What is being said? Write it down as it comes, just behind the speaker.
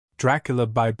Dracula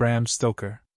by Bram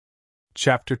Stoker.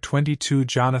 Chapter 22.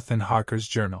 Jonathan Harker's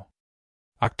Journal.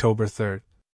 October 3rd.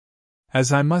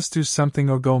 As I must do something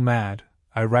or go mad,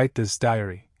 I write this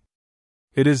diary.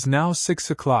 It is now 6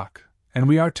 o'clock, and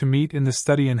we are to meet in the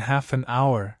study in half an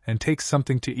hour and take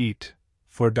something to eat,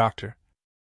 for Dr.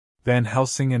 Van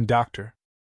Helsing and Dr.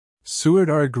 Seward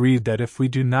are agreed that if we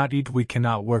do not eat we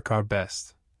cannot work our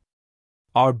best.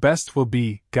 Our best will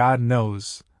be, God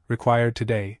knows, required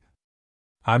today.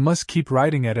 I must keep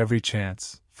writing at every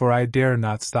chance, for I dare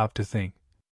not stop to think.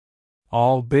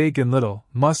 All, big and little,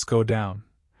 must go down.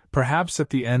 Perhaps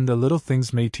at the end the little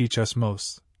things may teach us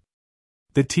most.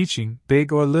 The teaching,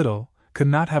 big or little, could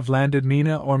not have landed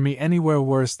Mina or me anywhere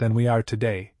worse than we are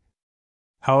today.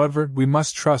 However, we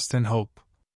must trust and hope.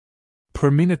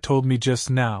 Poor Mina told me just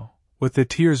now, with the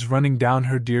tears running down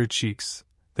her dear cheeks,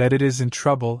 that it is in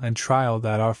trouble and trial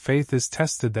that our faith is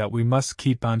tested, that we must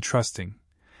keep on trusting,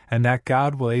 and that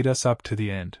God will aid us up to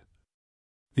the end.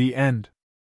 The end.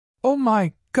 Oh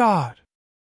my God!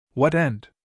 What end?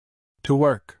 To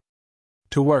work.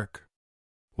 To work.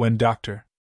 When Dr.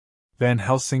 Van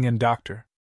Helsing and Dr.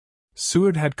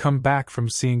 Seward had come back from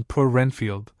seeing poor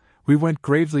Renfield, we went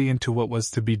gravely into what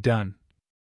was to be done.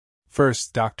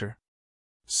 First, Dr.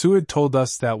 Seward told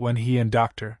us that when he and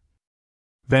Dr.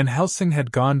 Van Helsing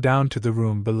had gone down to the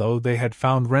room below, they had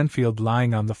found Renfield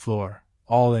lying on the floor,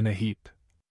 all in a heap.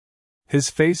 His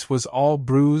face was all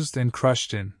bruised and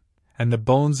crushed in, and the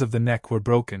bones of the neck were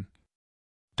broken.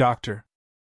 Dr.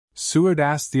 Seward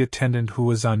asked the attendant who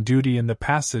was on duty in the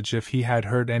passage if he had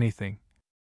heard anything.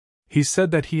 He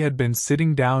said that he had been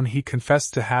sitting down. He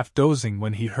confessed to half dozing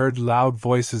when he heard loud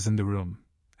voices in the room,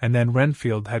 and then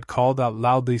Renfield had called out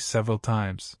loudly several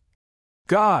times,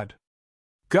 "God!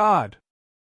 God!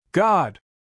 God!"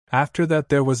 After that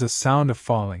there was a sound of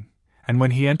falling, and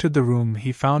when he entered the room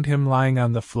he found him lying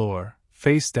on the floor,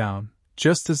 face down,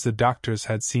 just as the doctors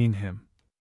had seen him.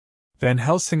 Van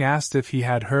Helsing asked if he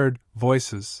had heard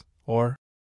voices, or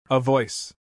a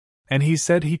voice, and he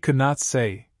said he could not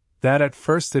say, that at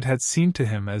first it had seemed to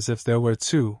him as if there were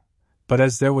two, but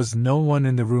as there was no one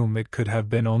in the room it could have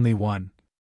been only one.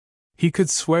 He could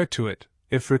swear to it,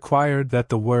 if required, that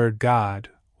the word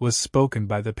God was spoken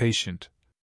by the patient.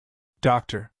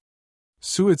 Dr.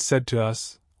 Seward said to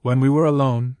us, when we were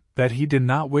alone, that he did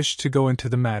not wish to go into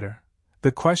the matter.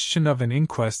 The question of an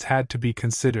inquest had to be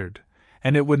considered,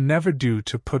 and it would never do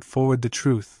to put forward the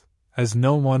truth, as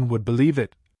no one would believe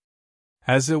it.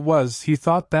 As it was, he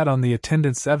thought that on the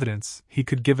attendant's evidence he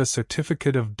could give a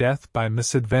certificate of death by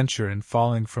misadventure in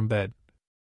falling from bed.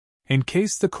 In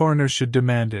case the coroner should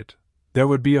demand it, there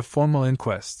would be a formal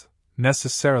inquest,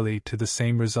 necessarily to the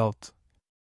same result.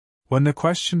 When the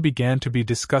question began to be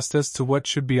discussed as to what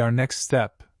should be our next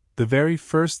step, the very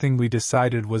first thing we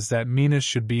decided was that Mina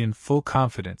should be in full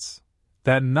confidence,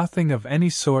 that nothing of any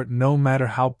sort, no matter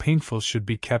how painful, should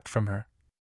be kept from her.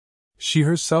 She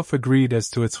herself agreed as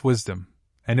to its wisdom,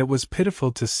 and it was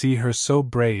pitiful to see her so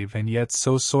brave and yet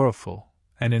so sorrowful,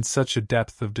 and in such a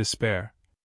depth of despair.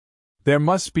 "There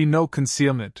must be no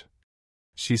concealment,"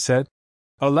 she said.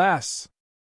 "Alas!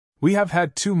 We have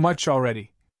had too much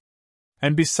already.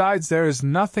 And besides, there is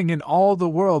nothing in all the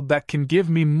world that can give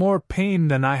me more pain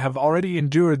than I have already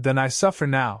endured than I suffer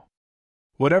now.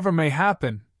 Whatever may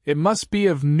happen, it must be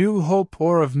of new hope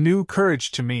or of new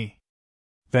courage to me."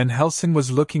 Van Helsing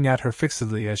was looking at her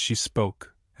fixedly as she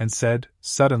spoke, and said,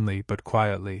 suddenly but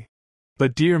quietly,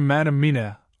 "But dear Madam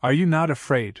Mina, are you not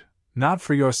afraid, not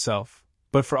for yourself,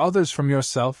 but for others from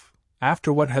yourself,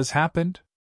 after what has happened?"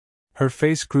 Her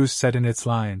face grew set in its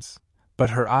lines,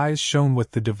 but her eyes shone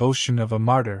with the devotion of a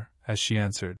martyr as she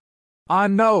answered, "Ah,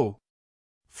 no!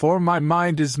 For my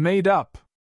mind is made up."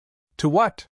 "To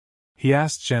what?" he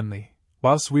asked gently,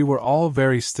 whilst we were all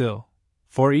very still,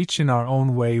 for each in our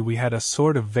own way we had a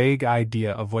sort of vague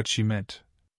idea of what she meant.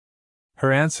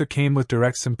 Her answer came with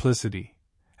direct simplicity,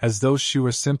 as though she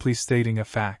were simply stating a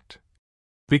fact.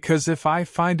 "Because if I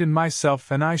find in myself,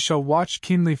 and I shall watch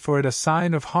keenly for it, a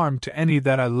sign of harm to any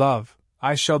that I love,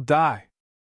 I shall die."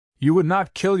 "You would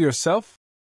not kill yourself?"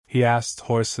 he asked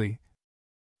hoarsely.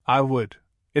 "I would,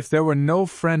 if there were no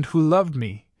friend who loved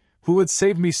me, who would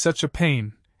save me such a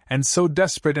pain, and so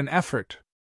desperate an effort."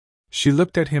 She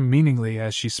looked at him meaningly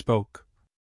as she spoke.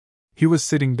 He was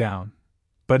sitting down,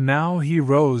 but now he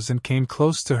rose and came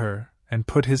close to her, and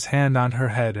put his hand on her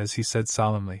head as he said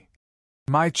solemnly,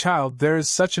 "My child, there is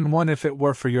such an one if it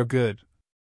were for your good.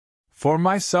 For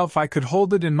myself, I could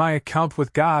hold it in my account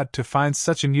with God to find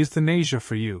such an euthanasia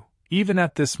for you, even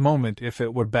at this moment, if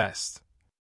it were best.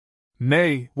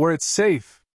 Nay, were it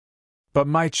safe. But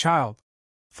my child—"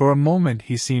 For a moment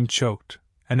he seemed choked,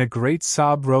 and a great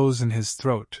sob rose in his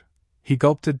throat, He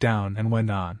gulped it down and went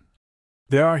on.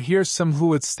 There are here some who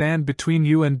would stand between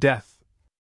you and death.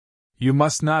 You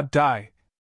must not die.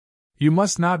 You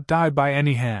must not die by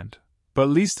any hand, but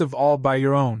least of all by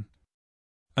your own.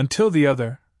 Until the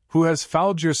other, who has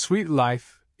fouled your sweet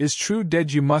life, is true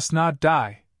dead, you must not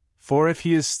die, for if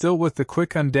he is still with the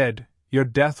quick undead, your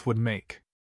death would make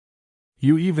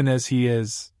you even as he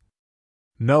is.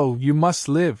 No, you must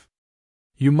live.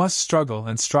 You must struggle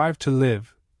and strive to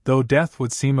live, though death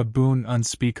would seem a boon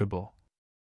unspeakable.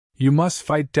 You must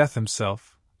fight death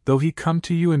himself, though he come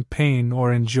to you in pain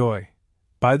or in joy,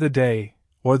 by the day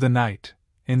or the night,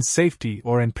 in safety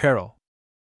or in peril.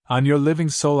 On your living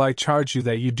soul I charge you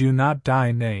that you do not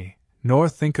die, nay, nor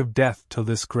think of death till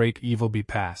this great evil be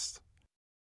past.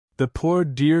 The poor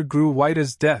dear grew white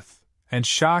as death, and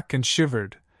shock and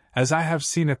shivered, as I have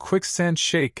seen a quicksand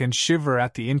shake and shiver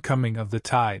at the incoming of the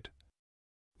tide.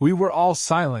 We were all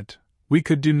silent, we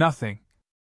could do nothing.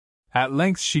 At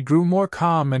length she grew more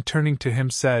calm and turning to him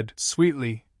said,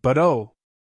 sweetly, but oh,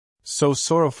 so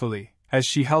sorrowfully, as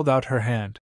she held out her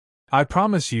hand, I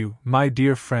promise you, my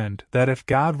dear friend, that if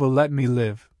God will let me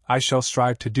live, I shall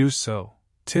strive to do so,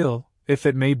 till, if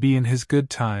it may be in His good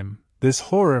time, this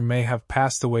horror may have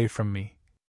passed away from me.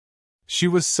 She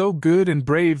was so good and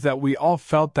brave that we all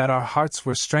felt that our hearts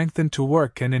were strengthened to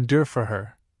work and endure for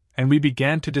her, and we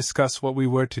began to discuss what we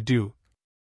were to do.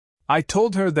 I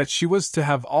told her that she was to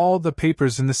have all the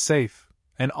papers in the safe,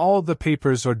 and all the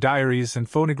papers or diaries and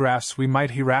phonographs we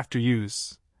might hereafter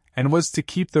use, and was to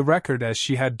keep the record as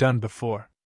she had done before.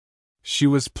 She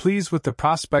was pleased with the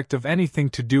prospect of anything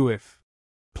to do if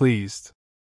pleased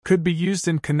could be used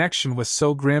in connection with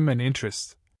so grim an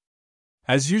interest.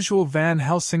 As usual, Van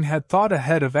Helsing had thought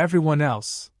ahead of everyone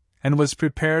else, and was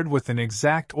prepared with an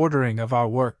exact ordering of our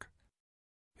work.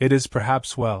 It is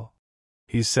perhaps well,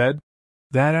 he said,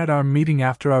 that at our meeting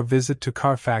after our visit to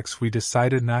Carfax we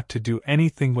decided not to do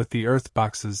anything with the earth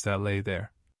boxes that lay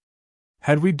there.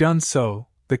 Had we done so,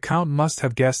 the Count must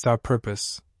have guessed our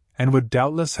purpose, and would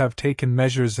doubtless have taken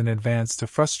measures in advance to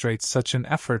frustrate such an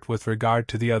effort with regard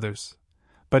to the others.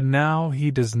 But now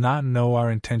he does not know our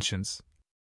intentions.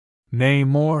 Nay,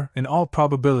 more, in all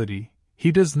probability, he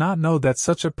does not know that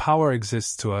such a power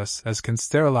exists to us as can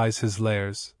sterilize his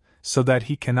lairs, so that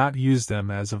he cannot use them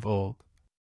as of old.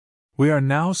 We are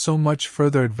now so much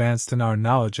further advanced in our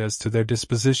knowledge as to their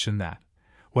disposition that,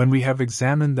 when we have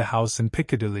examined the house in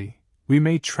Piccadilly, we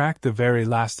may track the very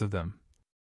last of them.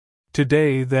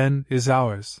 Today, then, is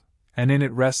ours, and in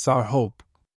it rests our hope.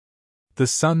 The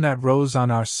sun that rose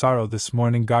on our sorrow this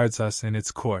morning guards us in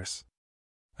its course.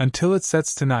 Until it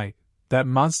sets tonight, that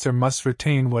monster must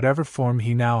retain whatever form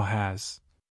he now has.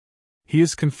 He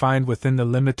is confined within the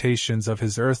limitations of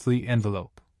his earthly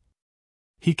envelope.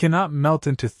 He cannot melt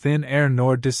into thin air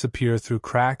nor disappear through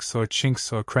cracks or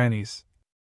chinks or crannies.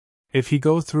 If he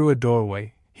go through a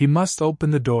doorway, he must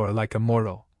open the door like a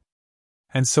mortal.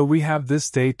 And so we have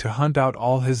this day to hunt out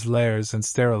all his lairs and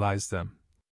sterilize them.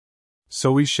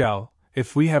 So we shall,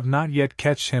 if we have not yet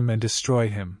catch him and destroy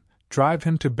him, drive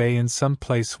him to bay in some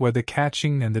place where the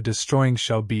catching and the destroying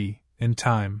shall be, in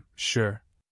time, sure.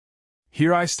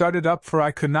 Here I started up, for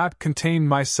I could not contain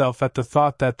myself at the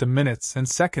thought that the minutes and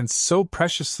seconds so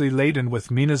preciously laden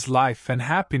with Mina's life and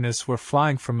happiness were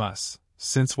flying from us,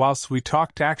 since whilst we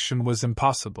talked action was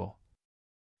impossible.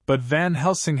 But Van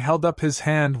Helsing held up his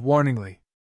hand warningly.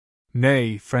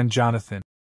 Nay, friend Jonathan,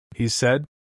 he said,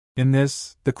 in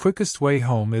this, the quickest way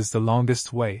home is the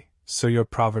longest way, so your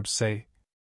proverbs say.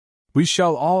 We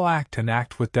shall all act and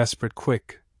act with desperate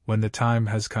quick, when the time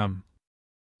has come.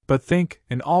 But think,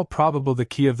 in all probable the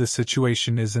key of the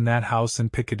situation is in that house in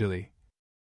Piccadilly.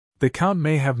 The Count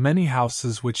may have many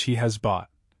houses which he has bought.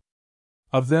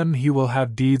 Of them he will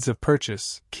have deeds of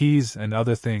purchase, keys and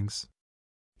other things.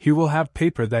 He will have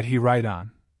paper that he write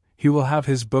on. He will have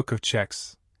his book of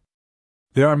checks.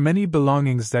 There are many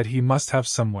belongings that he must have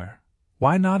somewhere.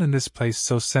 Why not in this place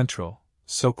so central,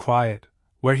 so quiet,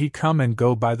 where he come and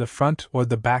go by the front or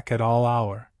the back at all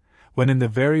hour, when in the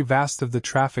very vast of the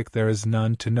traffic there is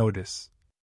none to notice?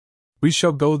 We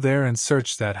shall go there and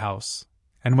search that house,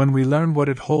 and when we learn what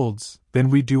it holds, then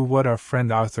we do what our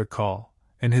friend Arthur call,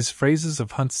 in his phrases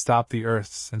of hunt stop the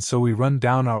earths, and so we run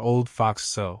down our old fox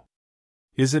so.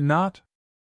 Is it not?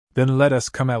 Then let us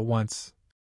come at once,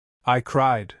 I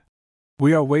cried.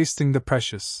 We are wasting the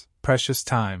precious, precious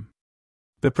time.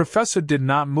 The professor did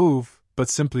not move, but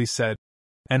simply said,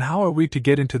 And how are we to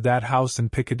get into that house in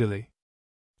Piccadilly?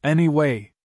 Any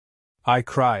way, I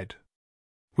cried.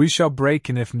 We shall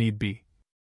break in if need be.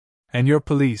 And your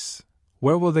police,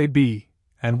 where will they be,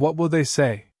 and what will they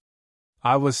say?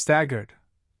 I was staggered.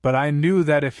 but I knew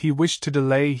that if he wished to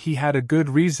delay he had a good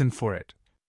reason for it.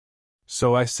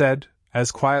 So I said,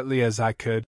 as quietly as I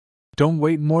could, "Don't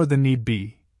wait more than need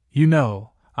be. You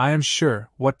know, I am sure,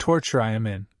 what torture I am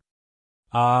in."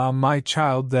 "Ah, my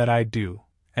child, that I do,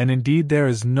 and indeed there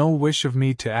is no wish of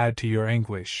me to add to your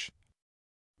anguish.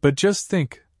 But just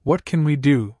think, what can we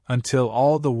do, until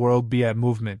all the world be at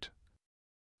movement?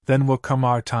 Then will come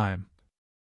our time.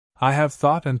 I have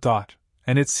thought and thought,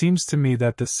 and it seems to me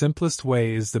that the simplest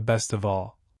way is the best of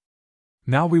all.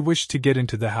 Now we wish to get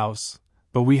into the house,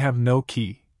 but we have no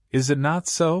key, is it not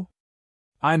so?"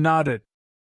 I nodded.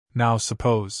 "Now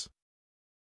suppose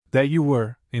that you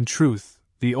were, in truth,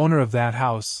 the owner of that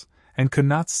house, and could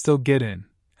not still get in,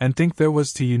 and think there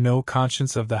was to you no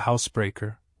conscience of the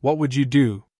housebreaker, what would you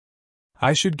do?"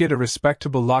 "I should get a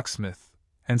respectable locksmith,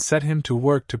 and set him to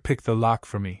work to pick the lock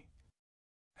for me."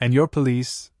 "And your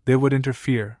police, they would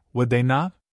interfere, would they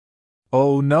not?"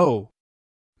 "Oh, no!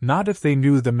 Not if they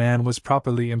knew the man was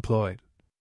properly employed."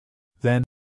 "Then,"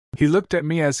 he looked at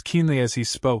me as keenly as he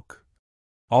spoke,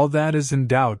 "all that is in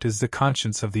doubt is the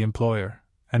conscience of the employer,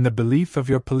 and the belief of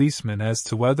your policeman as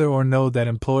to whether or no that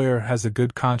employer has a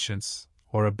good conscience,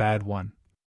 or a bad one.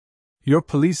 Your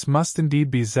police must indeed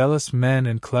be zealous men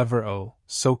and clever, oh,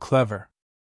 so clever,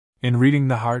 in reading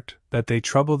the heart, that they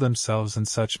trouble themselves in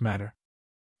such matter.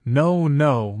 No,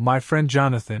 no, my friend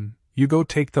Jonathan, you go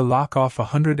take the lock off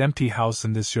 100 empty house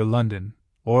in this your London,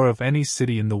 or of any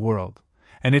city in the world,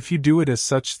 and if you do it as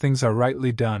such things are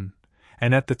rightly done,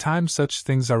 and at the time such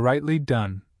things are rightly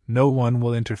done, no one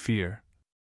will interfere.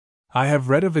 I have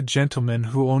read of a gentleman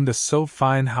who owned a so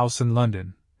fine house in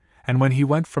London, and when he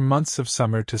went for months of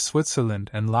summer to Switzerland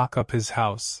and lock up his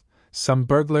house, some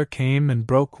burglar came and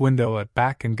broke window at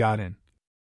back and got in.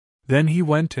 Then he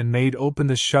went and made open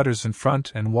the shutters in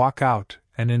front and walk out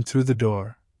and in through the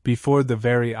door, before the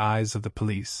very eyes of the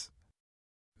police.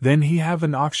 Then he have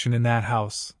an auction in that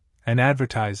house, and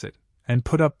advertise it, and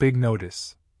put up big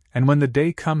notice, and when the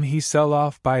day come he sell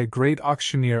off by a great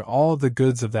auctioneer all the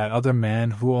goods of that other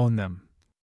man who owned them.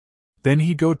 Then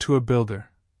he go to a builder,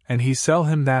 and he sell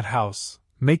him that house,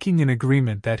 making an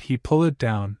agreement that he pull it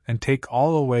down and take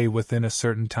all away within a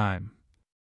certain time.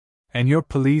 And your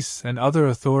police and other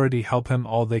authority help him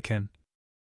all they can.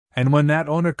 And when that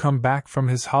owner come back from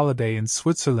his holiday in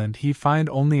Switzerland he find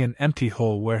only an empty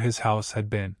hole where his house had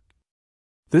been.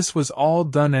 This was all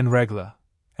done en règle,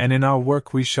 and in our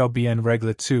work we shall be en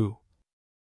règle too.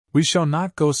 We shall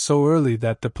not go so early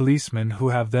that the policemen who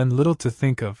have then little to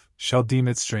think of shall deem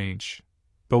it strange,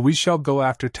 but we shall go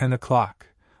after 10 o'clock,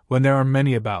 when there are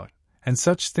many about, and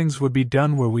such things would be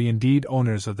done were we indeed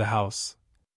owners of the house."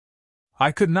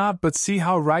 I could not but see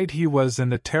how right he was,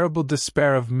 and the terrible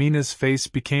despair of Mina's face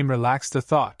became relaxed a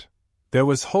thought. There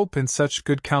was hope in such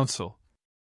good counsel.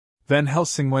 Van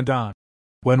Helsing went on,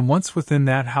 "When once within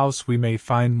that house we may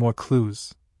find more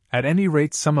clues. At any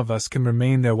rate some of us can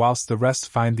remain there whilst the rest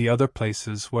find the other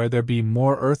places where there be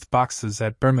more earth boxes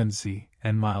at Bermondsey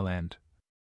and Mile End."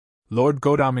 Lord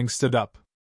Godalming stood up.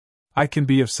 "I can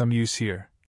be of some use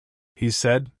here," he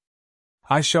said.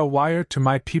 "I shall wire to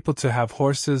my people to have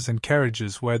horses and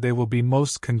carriages where they will be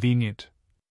most convenient."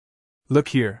 "Look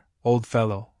here, old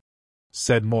fellow,"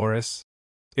 said Morris.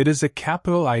 "It is a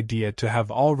capital idea to have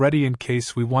all ready in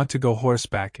case we want to go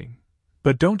horsebacking.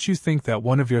 But don't you think that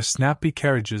one of your snappy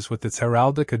carriages with its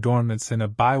heraldic adornments in a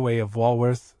byway of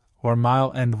Walworth or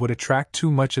Mile End would attract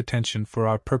too much attention for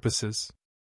our purposes?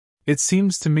 It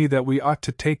seems to me that we ought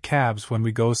to take cabs when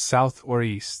we go south or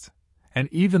east, and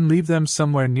even leave them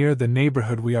somewhere near the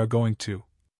neighborhood we are going to."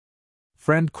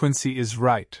 "Friend Quincy is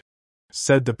right,"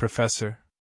 said the professor.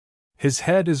 "His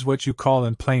head is what you call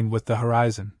in plane with the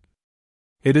horizon.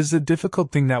 It is a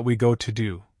difficult thing that we go to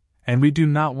do, and we do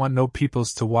not want no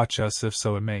peoples to watch us if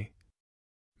so it may."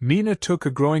 Mina took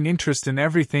a growing interest in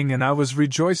everything, and I was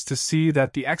rejoiced to see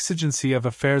that the exigency of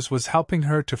affairs was helping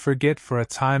her to forget for a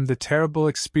time the terrible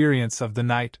experience of the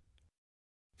night.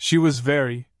 She was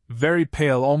very, very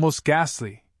pale, almost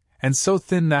ghastly, and so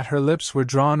thin that her lips were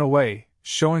drawn away,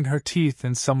 showing her teeth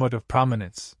in somewhat of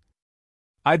prominence.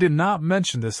 I did not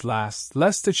mention this last,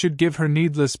 lest it should give her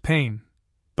needless pain,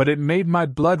 but it made my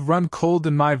blood run cold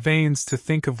in my veins to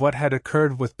think of what had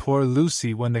occurred with poor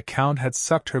Lucy when the Count had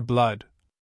sucked her blood.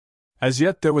 As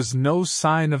yet there was no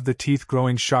sign of the teeth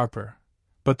growing sharper,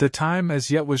 but the time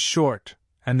as yet was short,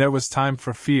 and there was time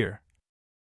for fear.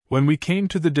 When we came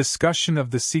to the discussion of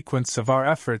the sequence of our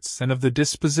efforts and of the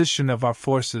disposition of our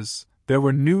forces, there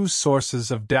were new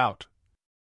sources of doubt.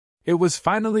 It was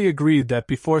finally agreed that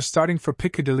before starting for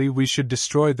Piccadilly we should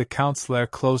destroy the Count's lair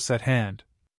close at hand.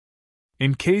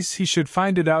 In case he should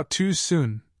find it out too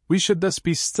soon, We should thus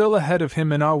be still ahead of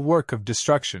him in our work of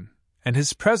destruction, and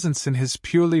his presence in his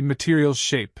purely material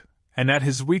shape, and at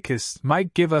his weakest,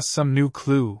 might give us some new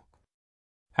clue.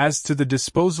 As to the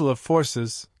disposal of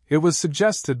forces, it was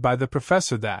suggested by the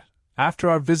professor that, after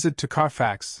our visit to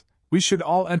Carfax, we should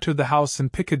all enter the house in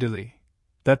Piccadilly,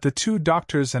 that the 2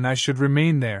 doctors and I should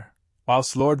remain there,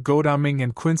 whilst Lord Godalming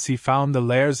and Quincy found the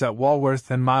lairs at Walworth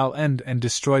and Mile End and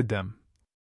destroyed them.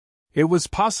 It was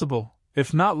possible,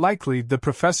 if not likely, the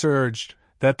professor urged,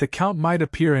 that the Count might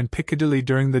appear in Piccadilly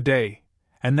during the day,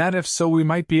 and that if so we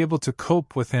might be able to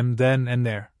cope with him then and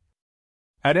there.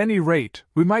 At any rate,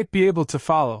 we might be able to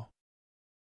follow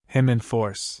him in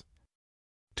force.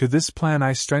 To this plan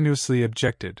I strenuously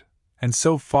objected, and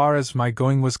so far as my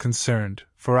going was concerned,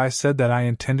 for I said that I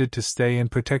intended to stay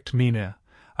and protect Mina,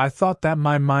 I thought that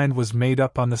my mind was made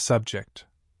up on the subject.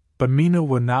 But Mina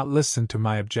would not listen to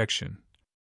my objection.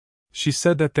 She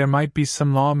said that there might be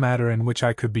some law matter in which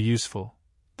I could be useful,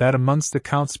 that amongst the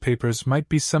Count's papers might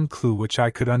be some clue which I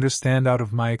could understand out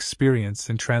of my experience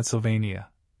in Transylvania,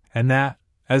 and that,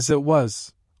 as it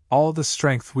was, all the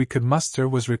strength we could muster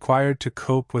was required to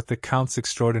cope with the Count's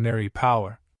extraordinary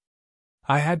power.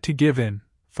 I had to give in,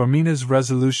 for Mina's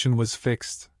resolution was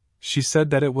fixed. She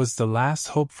said that it was the last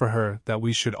hope for her that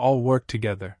we should all work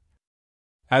together.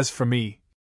 As for me,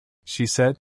 she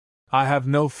said, I have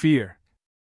no fear.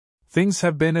 Things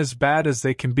have been as bad as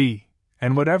they can be,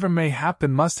 and whatever may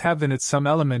happen must have in it some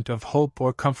element of hope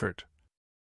or comfort.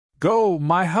 Go,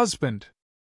 my husband!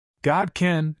 God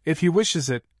can, if He wishes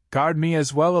it, guard me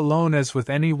as well alone as with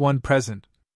any one present.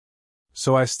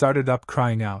 So I started up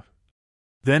crying out,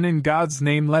 Then in God's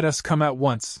name let us come at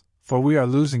once, for we are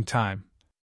losing time.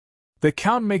 The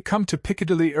Count may come to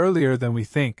Piccadilly earlier than we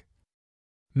think.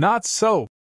 Not so,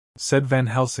 said Van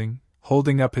Helsing,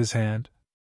 holding up his hand.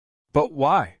 But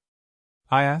why?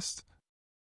 I asked.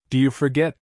 Do you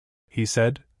forget, he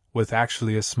said, with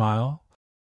actually a smile,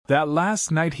 that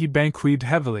last night he banqueted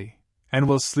heavily, and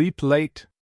will sleep late?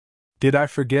 Did I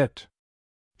forget?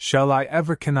 Shall I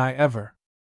ever? Can I ever?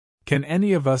 Can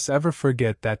any of us ever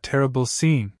forget that terrible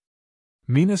scene?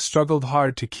 Mina struggled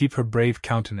hard to keep her brave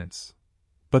countenance,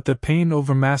 but the pain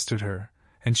overmastered her,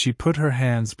 and she put her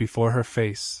hands before her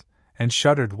face, and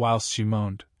shuddered whilst she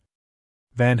moaned.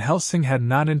 Van Helsing had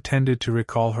not intended to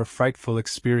recall her frightful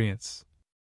experience.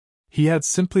 He had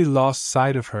simply lost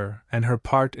sight of her and her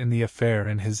part in the affair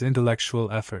in his intellectual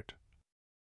effort.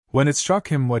 When it struck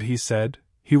him what he said,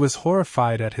 he was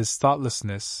horrified at his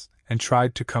thoughtlessness, and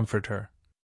tried to comfort her.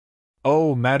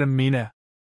 Oh, Madam Mina,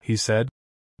 he said.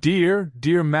 Dear,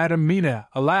 dear Madam Mina,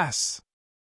 alas!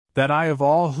 That I of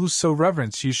all who so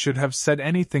reverence you should have said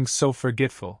anything so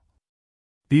forgetful.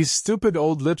 These stupid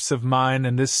old lips of mine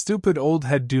and this stupid old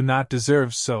head do not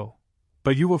deserve so,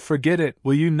 but you will forget it,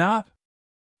 will you not?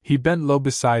 He bent low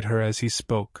beside her as he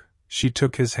spoke. She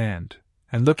took his hand,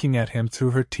 and looking at him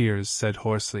through her tears, said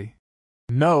hoarsely,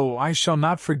 No, I shall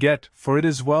not forget, for it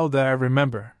is well that I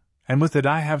remember, and with it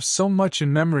I have so much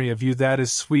in memory of you that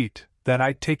is sweet, that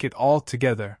I take it all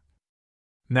together.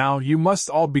 Now you must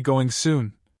all be going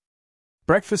soon.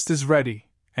 Breakfast is ready,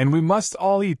 and we must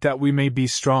all eat that we may be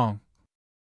strong.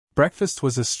 Breakfast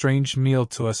was a strange meal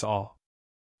to us all.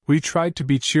 We tried to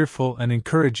be cheerful and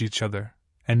encourage each other,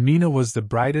 and Mina was the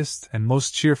brightest and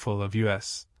most cheerful of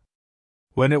us.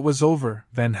 When it was over,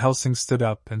 Van Helsing stood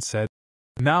up and said,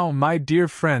 Now, my dear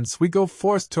friends, we go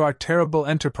forth to our terrible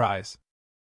enterprise.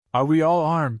 Are we all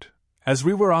armed, as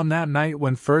we were on that night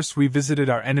when first we visited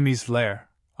our enemy's lair,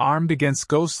 armed against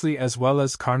ghostly as well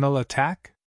as carnal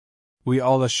attack? We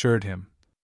all assured him.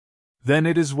 Then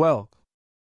it is well.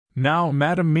 Now,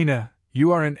 Madam Mina,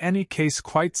 you are in any case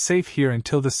quite safe here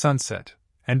until the sunset,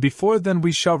 and before then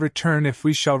we shall return if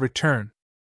we shall return.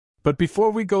 But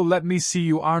before we go let me see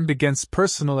you armed against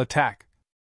personal attack.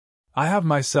 I have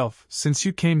myself, since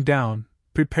you came down,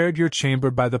 prepared your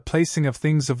chamber by the placing of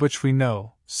things of which we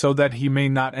know, so that he may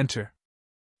not enter.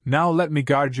 Now let me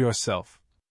guard yourself.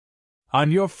 On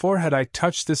your forehead I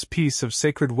touch this piece of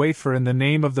sacred wafer in the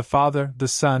name of the Father, the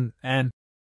Son, and—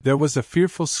 There was a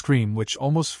fearful scream which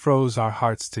almost froze our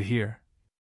hearts to hear.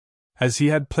 As he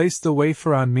had placed the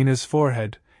wafer on Mina's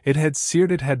forehead, it had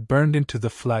seared, it had burned into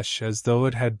the flesh as though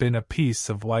it had been a piece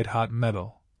of white-hot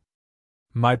metal.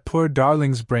 My poor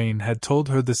darling's brain had told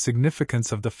her the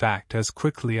significance of the fact as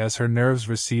quickly as her nerves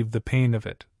received the pain of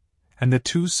it, and the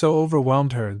two so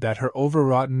overwhelmed her that her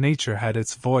overwrought nature had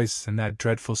its voice in that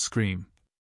dreadful scream.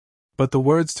 But the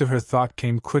words to her thought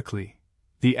came quickly.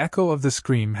 The echo of the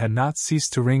scream had not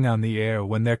ceased to ring on the air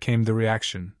when there came the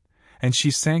reaction, and she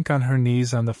sank on her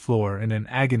knees on the floor in an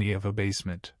agony of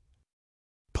abasement.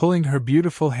 Pulling her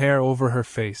beautiful hair over her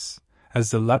face,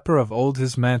 as the leper of old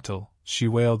his mantle, she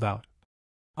wailed out,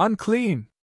 "Unclean!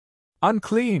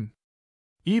 Unclean!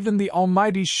 Even the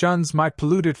Almighty shuns my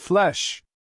polluted flesh!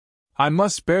 I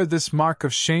must bear this mark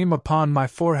of shame upon my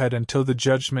forehead until the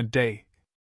judgment day."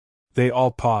 They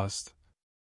all paused.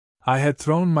 I had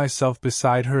thrown myself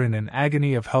beside her in an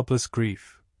agony of helpless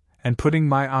grief, and putting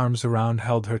my arms around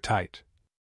held her tight.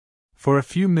 For a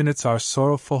few minutes our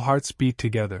sorrowful hearts beat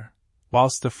together,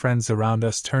 whilst the friends around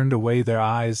us turned away their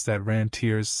eyes that ran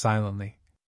tears silently.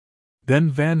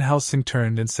 Then Van Helsing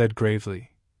turned and said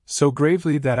gravely, so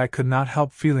gravely that I could not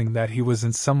help feeling that he was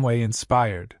in some way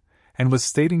inspired, and was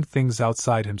stating things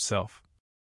outside himself.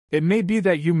 "It may be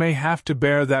that you may have to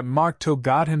bear that mark till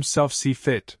God himself see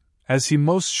fit, as he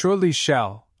most surely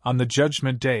shall, on the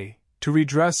judgment day, to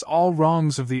redress all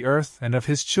wrongs of the earth and of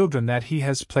his children that he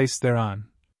has placed thereon.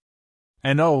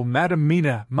 And oh, Madam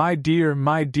Mina, my dear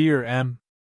M.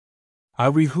 I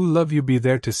we who love you be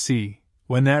there to see,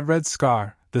 when that red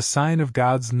scar, the sign of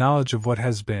God's knowledge of what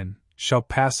has been, shall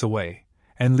pass away,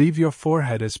 and leave your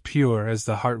forehead as pure as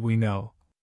the heart we know.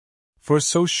 For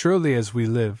so surely as we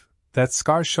live, that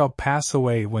scar shall pass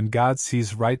away when God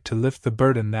sees right to lift the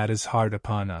burden that is hard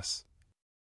upon us.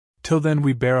 Till then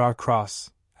we bear our cross,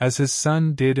 as his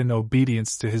Son did in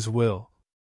obedience to his will.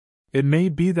 It may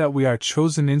be that we are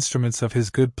chosen instruments of his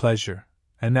good pleasure,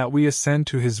 and that we ascend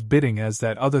to his bidding as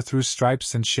that other through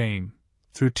stripes and shame,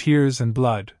 through tears and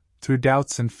blood, through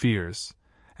doubts and fears,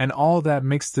 and all that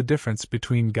makes the difference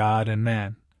between God and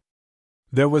man."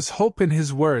 There was hope in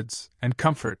his words, and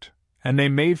comfort, and they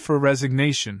made for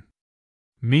resignation.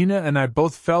 Mina and I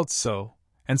both felt so,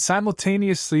 and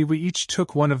simultaneously we each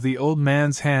took one of the old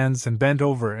man's hands and bent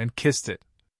over and kissed it.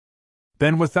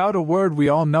 Then without a word we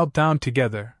all knelt down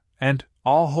together, and,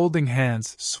 all holding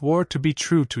hands, swore to be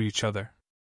true to each other.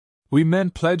 We men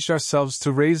pledged ourselves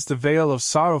to raise the veil of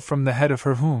sorrow from the head of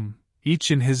her whom, each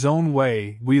in his own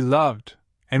way, we loved,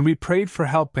 and we prayed for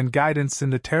help and guidance in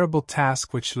the terrible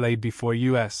task which lay before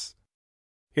us.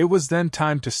 It was then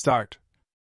time to start.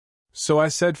 So I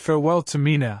said farewell to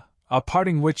Mina, a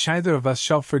parting which neither of us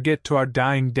shall forget to our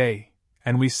dying day,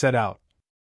 and we set out.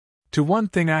 To one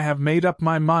thing I have made up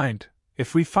my mind: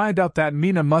 if we find out that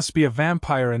Mina must be a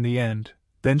vampire in the end,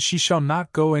 then she shall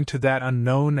not go into that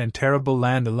unknown and terrible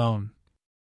land alone.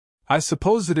 I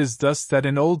suppose it is thus that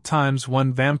in old times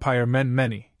one vampire meant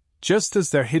many, just as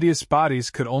their hideous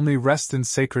bodies could only rest in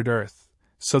sacred earth,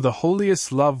 so the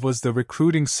holiest love was the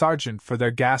recruiting sergeant for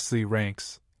their ghastly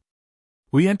ranks.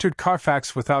 We entered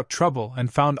Carfax without trouble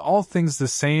and found all things the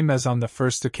same as on the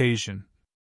first occasion.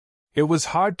 It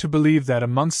was hard to believe that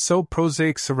amongst so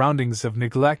prosaic surroundings of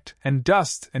neglect and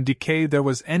dust and decay there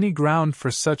was any ground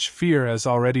for such fear as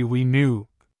already we knew.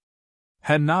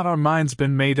 Had not our minds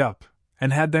been made up,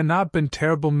 and had there not been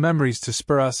terrible memories to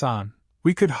spur us on,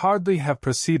 we could hardly have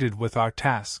proceeded with our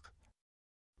task.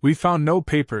 We found no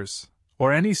papers,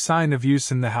 or any sign of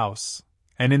use in the house,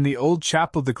 and in the old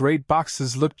chapel the great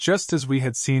boxes looked just as we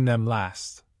had seen them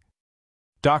last.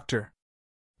 "Doctor,"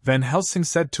 Van Helsing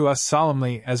said to us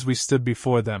solemnly as we stood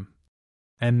before them,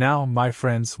 "and now, my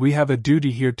friends, we have a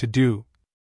duty here to do.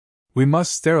 We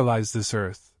must sterilize this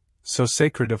earth, so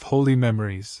sacred of holy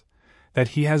memories, that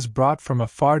he has brought from a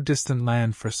far distant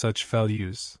land for such fell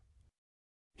use.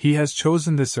 He has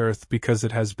chosen this earth because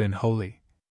it has been holy.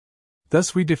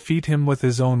 Thus we defeat him with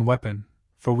his own weapon,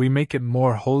 for we make it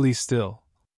more holy still.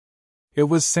 It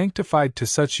was sanctified to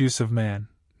such use of man,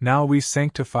 now we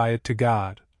sanctify it to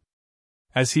God."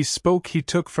 As he spoke he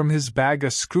took from his bag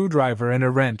a screwdriver and a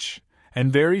wrench,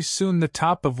 and very soon the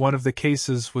top of one of the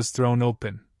cases was thrown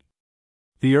open.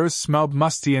 The earth smelled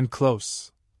musty and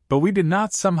close, but we did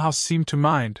not somehow seem to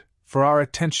mind, for our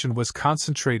attention was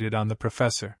concentrated on the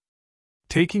professor.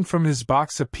 Taking from his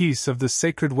box a piece of the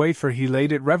sacred wafer he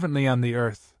laid it reverently on the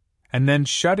earth, and then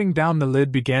shutting down the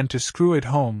lid began to screw it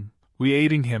home, we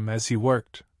aiding him as he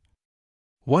worked.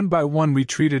 One by one we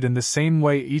treated in the same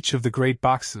way each of the great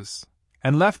boxes,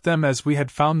 and left them as we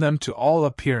had found them to all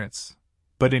appearance,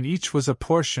 but in each was a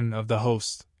portion of the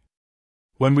host.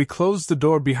 When we closed the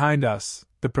door behind us,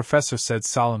 the professor said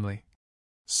solemnly,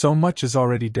 "So much is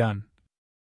already done.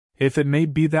 If it may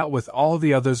be that with all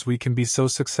the others we can be so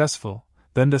successful,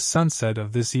 then the sunset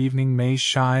of this evening may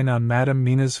shine on Madam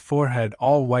Mina's forehead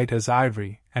all white as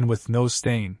ivory and with no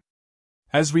stain."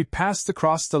 As we passed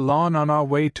across the lawn on our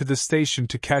way to the station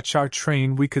to catch our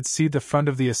train we could see the front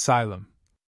of the asylum.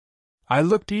 I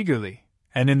looked eagerly,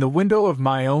 and in the window of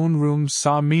my own room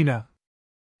saw Mina.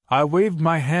 I waved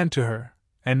my hand to her,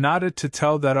 and nodded to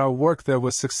tell that our work there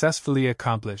was successfully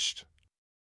accomplished.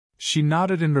 She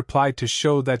nodded in reply to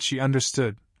show that she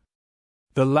understood.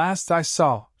 The last I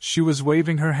saw, she was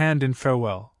waving her hand in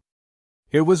farewell.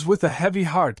 It was with a heavy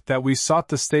heart that we sought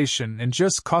the station and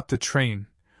just caught the train,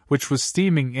 which was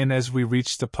steaming in as we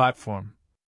reached the platform.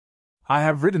 I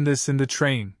have written this in the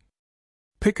train.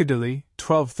 Piccadilly,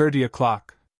 12:30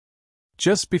 o'clock.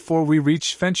 Just before we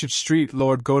reached Fenchurch Street,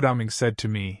 Lord Godalming said to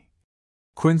me,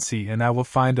 "Quincy and I will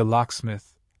find a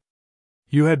locksmith.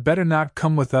 You had better not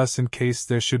come with us in case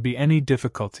there should be any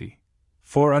difficulty,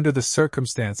 for under the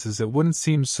circumstances it wouldn't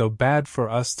seem so bad for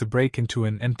us to break into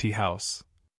an empty house.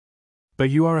 But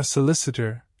you are a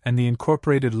solicitor, and the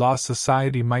Incorporated Law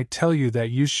Society might tell you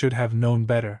that you should have known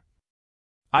better."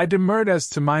 I demurred as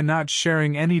to my not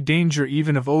sharing any danger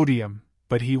even of odium,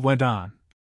 but he went on.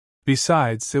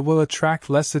 "Besides, it will attract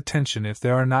less attention if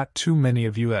there are not too many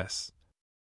of us.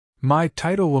 My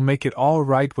title will make it all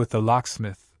right with the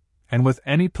locksmith, and with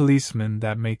any policeman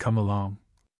that may come along.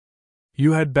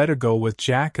 You had better go with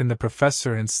Jack and the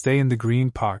professor and stay in the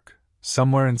Green Park,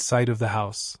 somewhere in sight of the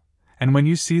house, and when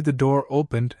you see the door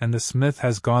opened and the smith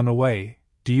has gone away,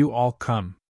 do you all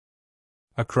come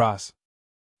across.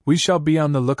 We shall be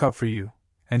on the lookout for you,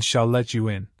 and shall let you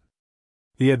in."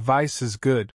 "The advice is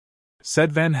good,"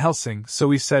 said Van Helsing, so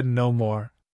we said no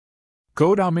more.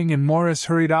 Godalming and Morris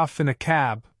hurried off in a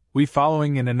cab, we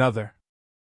following in another.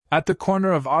 At the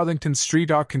corner of Arlington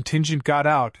Street our contingent got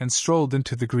out and strolled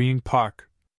into the Green Park.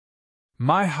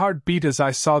 My heart beat as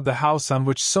I saw the house on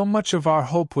which so much of our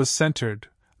hope was centered,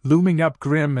 looming up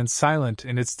grim and silent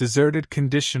in its deserted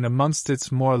condition amongst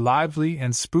its more lively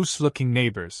and spruce-looking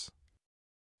neighbors.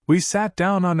 We sat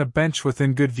down on a bench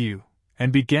within good view,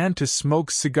 and began to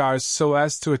smoke cigars so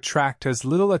as to attract as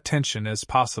little attention as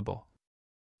possible.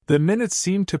 The minutes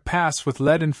seemed to pass with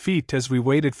leaden feet as we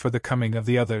waited for the coming of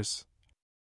the others.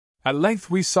 At length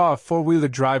we saw a four-wheeler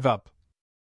drive up.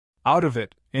 Out of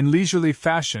it, in leisurely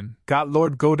fashion, got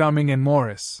Lord Godalming and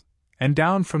Morris, and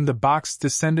down from the box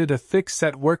descended a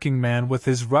thick-set working man with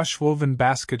his rush-woven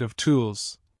basket of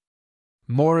tools.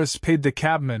 Morris paid the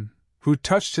cabman, who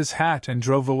touched his hat and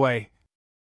drove away.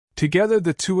 Together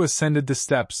the two ascended the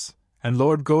steps, and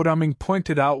Lord Godalming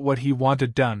pointed out what he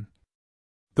wanted done.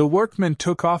 The workman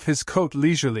took off his coat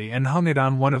leisurely and hung it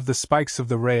on one of the spikes of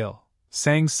the rail,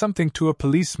 saying something to a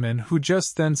policeman who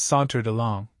just then sauntered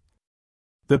along.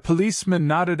 The policeman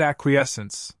nodded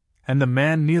acquiescence, and the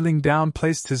man kneeling down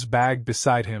placed his bag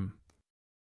beside him.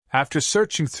 After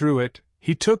searching through it,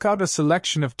 he took out a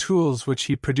selection of tools which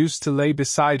he produced to lay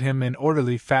beside him in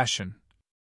orderly fashion.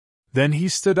 Then he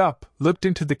stood up, looked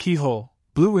into the keyhole,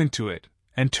 blew into it,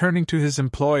 and turning to his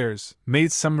employers,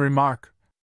 made some remark.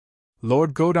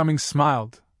 Lord Godalming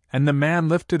smiled, and the man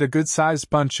lifted a good-sized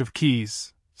bunch of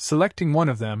keys. Selecting one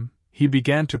of them, he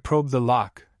began to probe the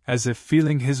lock, as if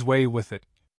feeling his way with it.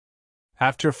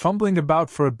 After fumbling about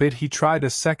for a bit he tried a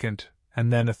second,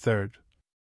 and then a third.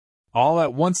 All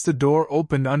at once the door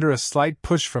opened under a slight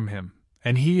push from him,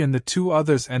 and he and the two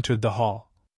others entered the hall.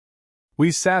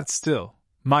 We sat still.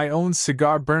 My own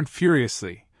cigar burnt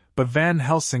furiously, but Van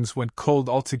Helsing's went cold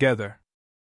altogether.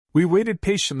 We waited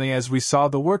patiently as we saw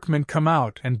the workman come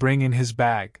out and bring in his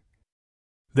bag.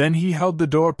 Then he held the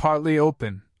door partly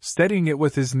open, steadying it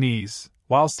with his knees,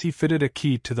 whilst he fitted a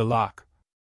key to the lock.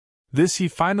 This he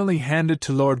finally handed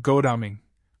to Lord Godalming,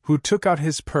 who took out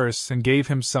his purse and gave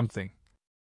him something.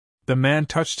 The man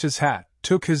touched his hat,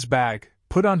 took his bag,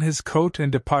 put on his coat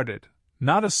and departed.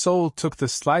 Not a soul took the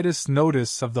slightest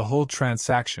notice of the whole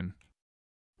transaction.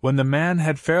 When the man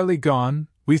had fairly gone,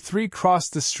 we three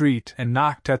crossed the street and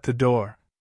knocked at the door.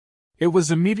 It was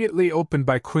immediately opened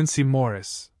by Quincy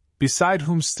Morris, beside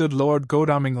whom stood Lord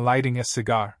Godalming lighting a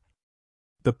cigar.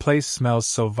 "The place smells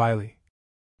so vilely,"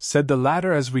 said the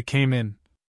latter as we came in.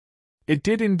 It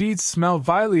did indeed smell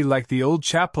vilely like the old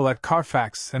chapel at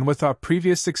Carfax, and with our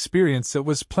previous experience it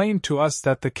was plain to us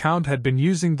that the Count had been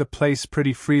using the place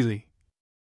pretty freely.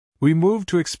 We moved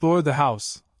to explore the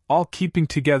house, all keeping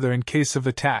together in case of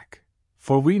attack,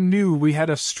 for we knew we had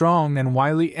a strong and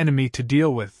wily enemy to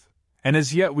deal with, and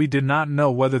as yet we did not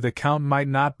know whether the Count might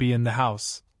not be in the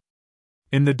house.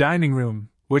 In the dining room,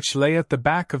 which lay at the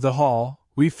back of the hall,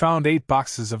 we found 8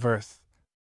 boxes of earth.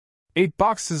 8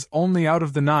 boxes only out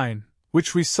of the 9,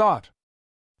 which we sought.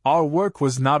 Our work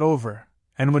was not over,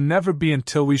 and would never be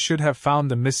until we should have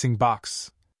found the missing box.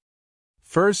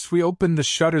 First we opened the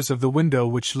shutters of the window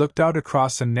which looked out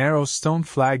across a narrow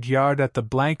stone-flagged yard at the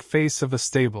blank face of a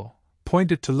stable,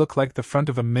 pointed to look like the front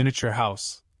of a miniature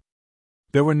house.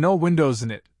 There were no windows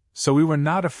in it, so we were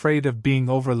not afraid of being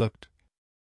overlooked.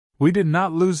 We did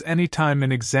not lose any time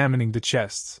in examining the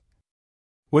chests.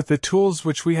 With the tools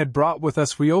which we had brought with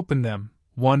us we opened them,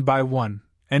 one by one,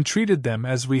 and treated them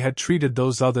as we had treated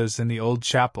those others in the old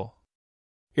chapel.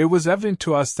 It was evident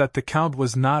to us that the Count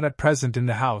was not at present in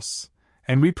the house,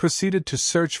 and we proceeded to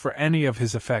search for any of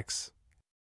his effects.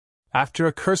 After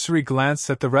a cursory glance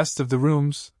at the rest of the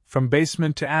rooms, from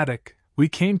basement to attic, we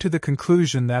came to the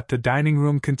conclusion that the dining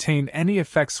room contained any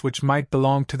effects which might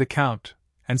belong to the Count,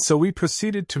 and so we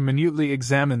proceeded to minutely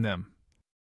examine them.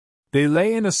 They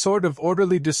lay in a sort of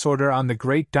orderly disorder on the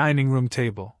great dining room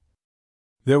table.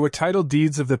 There were title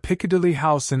deeds of the Piccadilly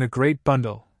house in a great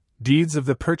bundle, deeds of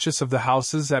the purchase of the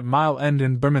houses at Mile End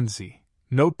and Bermondsey,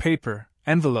 note paper,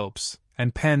 envelopes,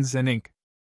 and pens and ink.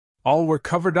 All were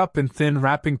covered up in thin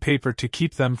wrapping paper to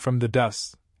keep them from the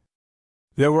dust.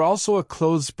 There were also a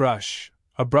clothes brush,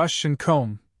 a brush and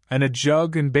comb, and a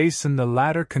jug and basin, the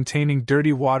latter containing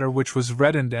dirty water which was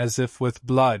reddened as if with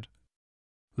blood.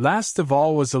 Last of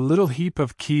all was a little heap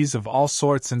of keys of all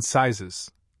sorts and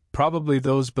sizes, probably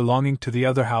those belonging to the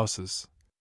other houses.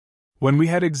 When we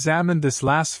had examined this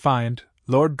last find,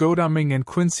 Lord Godalming and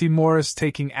Quincy Morris,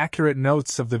 taking accurate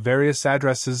notes of the various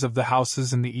addresses of the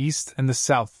houses in the east and the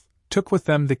south, took with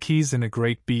them the keys in a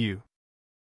great BU&CH,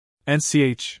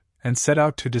 and set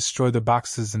out to destroy the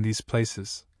boxes in these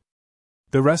places.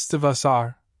 The rest of us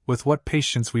are, with what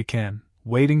patience we can,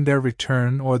 waiting their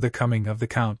return or the coming of the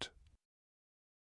Count.